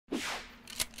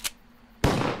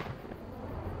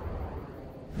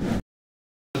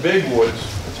big woods,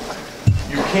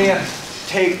 you can't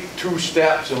take 2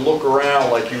 steps and look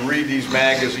around like you read these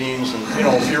magazines, and you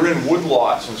know, if you're in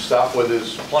woodlots and stuff where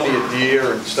there's plenty of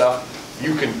deer and stuff,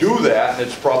 you can do that and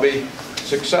it's probably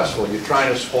successful. You're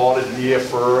trying to spot a deer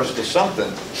first or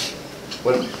something.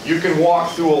 But you can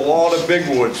walk through a lot of big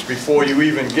woods before you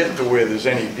even get to where there's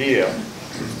any deer.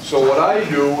 So what I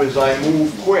do is I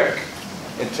move quick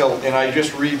and I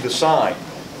just read the sign.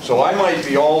 So I might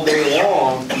be all day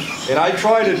long, and I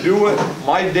try to do it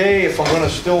my day if I'm going to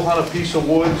still hunt a piece of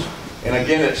woods. And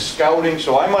again, it's scouting,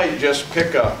 so I might just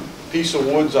pick a piece of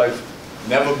woods I've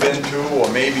never been to,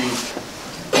 or maybe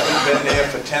haven't been there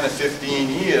for 10 or 15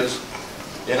 years.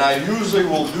 And I usually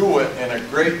will do it in a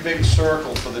great big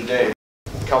circle for the day.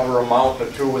 Cover a mountain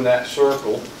or 2 in that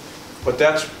circle, but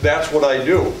that's what I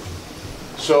do.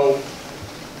 So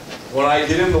when I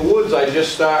get in the woods, I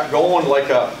just start going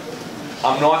like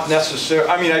I'm not necessarily,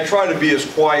 I mean, I try to be as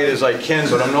quiet as I can,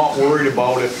 but I'm not worried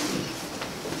about it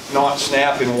not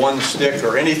snapping one stick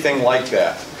or anything like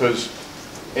that, because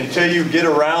until you get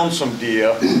around some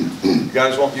deer, you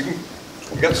guys want, you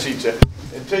got seats there.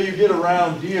 Until you get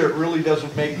around deer, it really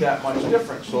doesn't make that much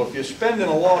difference. So if you're spending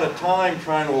a lot of time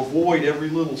trying to avoid every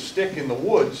little stick in the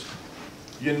woods,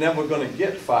 you're never going to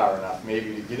get far enough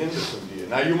maybe to get into some deer.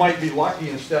 Now you might be lucky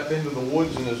and step into the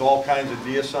woods and there's all kinds of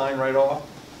deer sign right off.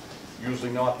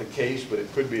 Usually not the case, but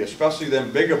it could be, especially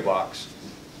them bigger bucks.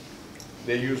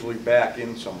 They usually back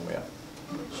in somewhere.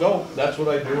 So that's what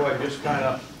I do. I just kind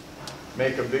of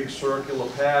make a big circular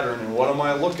pattern, and what am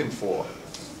I looking for?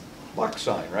 Buck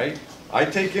sign, right? I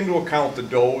take into account the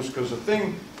does, because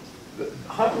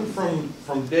hunting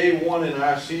from day 1 in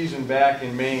our season back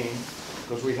in Maine,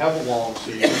 because we have a long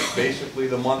season, basically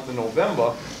the month of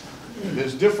November,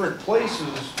 there's different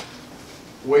places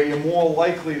where you're more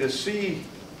likely to see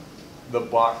the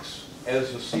bucks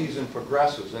as the season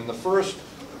progresses. And the first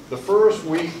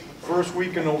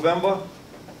week in November,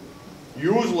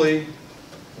 usually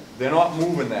they're not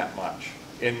moving that much.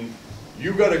 And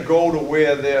you got to go to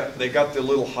where they got their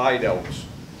little hideouts.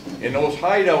 And those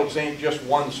hideouts ain't just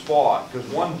one spot, because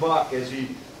one buck, as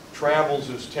he travels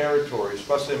his territory,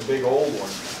 especially in big old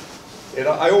ones,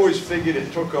 I always figured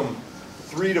it took them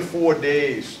 3 to 4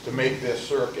 days to make their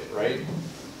circuit, right?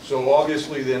 So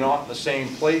obviously they're not in the same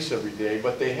place every day,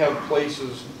 but they have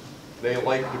places they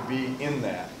like to be in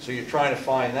that. So you're trying to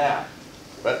find that.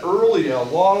 But earlier, a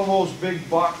lot of those big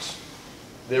bucks,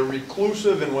 they're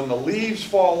reclusive, and when the leaves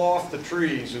fall off the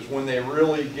trees is when they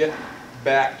really get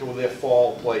back to their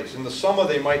fall place. In the summer,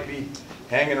 they might be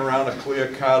hanging around a clear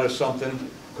cut or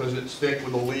something because it's thick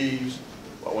with the leaves.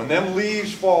 But when them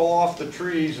leaves fall off the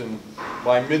trees, and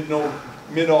by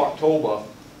mid-October,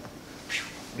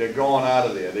 they're gone out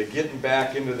of there. They're getting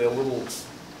back into their little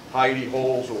hidey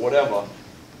holes or whatever.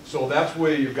 So that's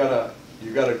where you gotta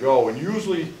go. And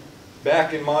usually,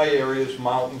 back in my areas,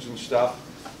 mountains and stuff,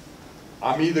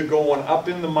 I'm either going up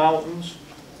in the mountains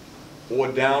or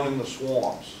down in the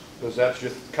swamps, because that's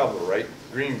just cover, right?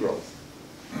 Green growth.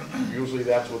 Usually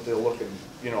that's what they're looking,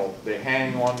 you know, they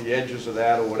hang on the edges of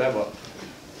that or whatever.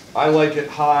 I like it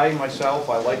high myself.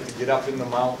 I like to get up in the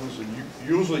mountains, and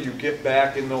usually you get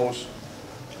back in those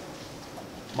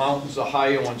mountains, the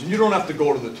higher ones, and you don't have to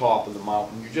go to the top of the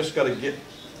mountain. You just got to get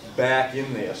back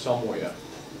in there somewhere.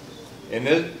 And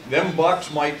them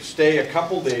bucks might stay a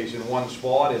couple days in one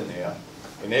spot in there,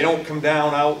 and they don't come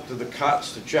down out to the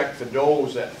cuts to check for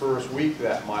does that first week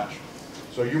that much.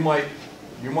 So you might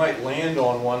land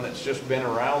on one that's just been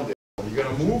around there. You're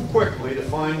going to move quickly to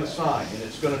find the sign, and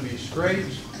it's going to be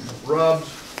scrapes, rubs,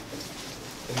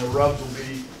 and the rubs will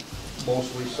be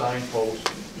mostly signposts,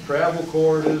 travel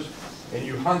corridors, and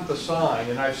you hunt the sign.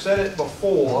 And I've said it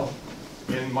before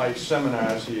in my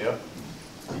seminars here.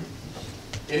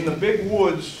 In the big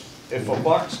woods, if a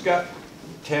buck's got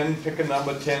 10, pick a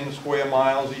number, 10 square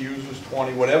miles, he uses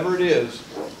 20, whatever it is,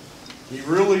 he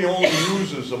really only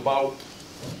uses about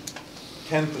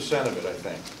 10% of it, I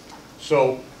think.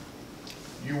 So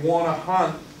you want to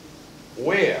hunt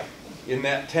where? In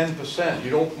that 10%. You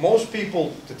don't, most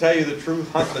people, to tell you the truth,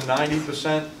 hunt the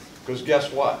 90%, because guess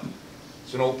what?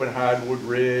 It's an open hardwood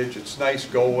ridge, it's nice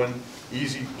going,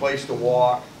 easy place to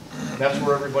walk. That's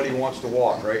where everybody wants to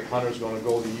walk, right? Hunter's going to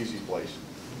go the easy place.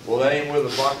 Well, that ain't where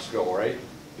the bucks go, right?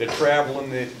 They're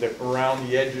traveling around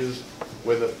the edges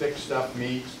where the thick stuff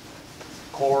meets,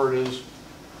 corridors,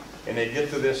 and they get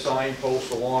to their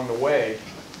signposts along the way.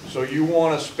 So you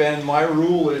want to spend, my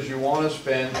rule is you want to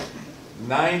spend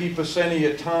 90% of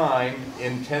your time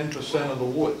in 10% of the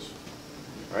woods,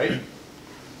 right?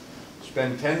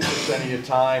 Spend 10% of your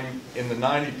time in the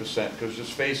 90%, because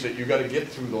just face it, you got to get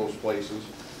through those places.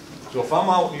 So if I'm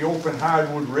out in the open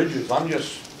hardwood ridges, I'm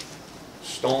just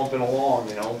stomping along,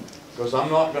 you know, because I'm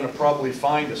not going to probably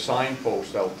find a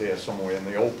signpost out there somewhere in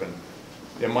the open.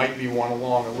 There might be one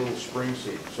along a little spring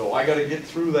seat. So I got to get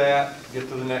through that, get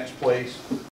to the next place.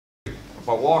 If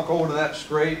I walk over to that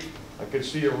straight, I could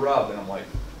see a rub, and I'm like,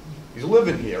 he's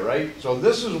living here, right? So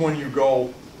this is when you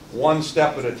go one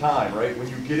step at a time, right? When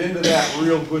you get into that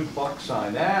real good buck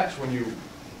sign, that's when you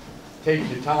take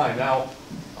your time. Now,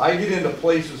 I get into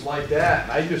places like that,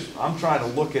 and I'm trying to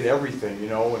look at everything, you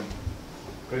know, and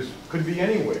because it could be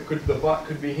anywhere. The buck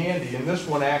could be handy, and this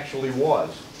one actually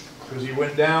was, because he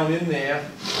went down in there.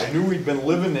 I knew he'd been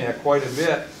living there quite a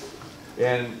bit,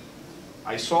 and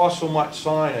I saw so much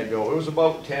sign. I go, it was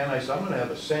about 10. I said, I'm going to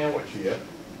have a sandwich here,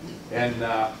 and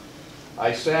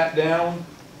I sat down,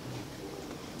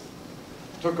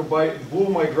 took a bite, blew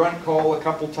my grunt call a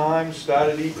couple times,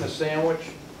 started eating a sandwich,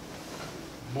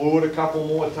 blew it a couple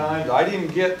more times. I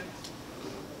didn't get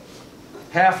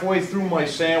halfway through my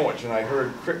sandwich and I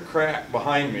heard crick crack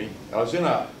behind me. I was in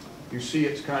a, you see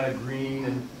it's kind of green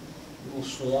and a little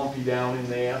swampy down in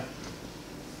there.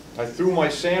 I threw my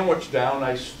sandwich down,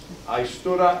 I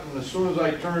stood up, and as soon as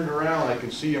I turned around I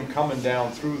could see him coming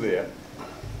down through there.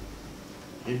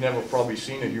 He'd never probably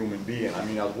seen a human being. I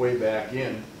mean, I was way back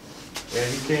in.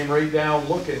 And he came right down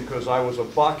looking because I was a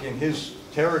buck in his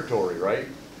territory, right?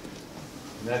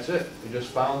 And that's it. He just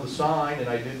found the sign, and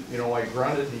I did, you know, I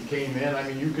grunted, and he came in. I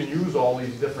mean, you can use all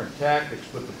these different tactics,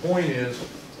 but the point is,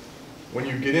 when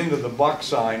you get into the buck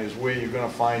sign is where you're going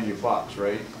to find your bucks,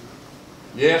 right?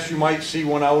 Yes, you might see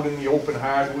one out in the open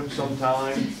hardwood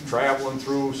sometime, traveling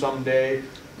through someday,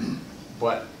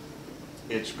 but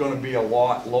it's going to be a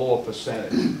lot lower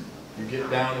percentage. You get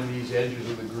down in these edges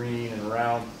of the green and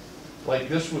around, like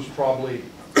this was probably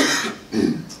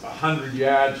 100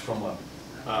 yards from a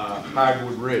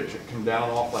hardwood ridge. It came down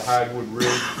off the hardwood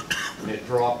ridge and it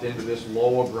dropped into this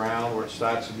lower ground where it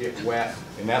starts to get wet,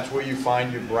 and that's where you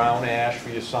find your brown ash for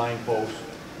your signpost.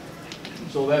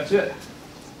 So that's it.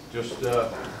 Just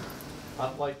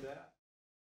hunt like that.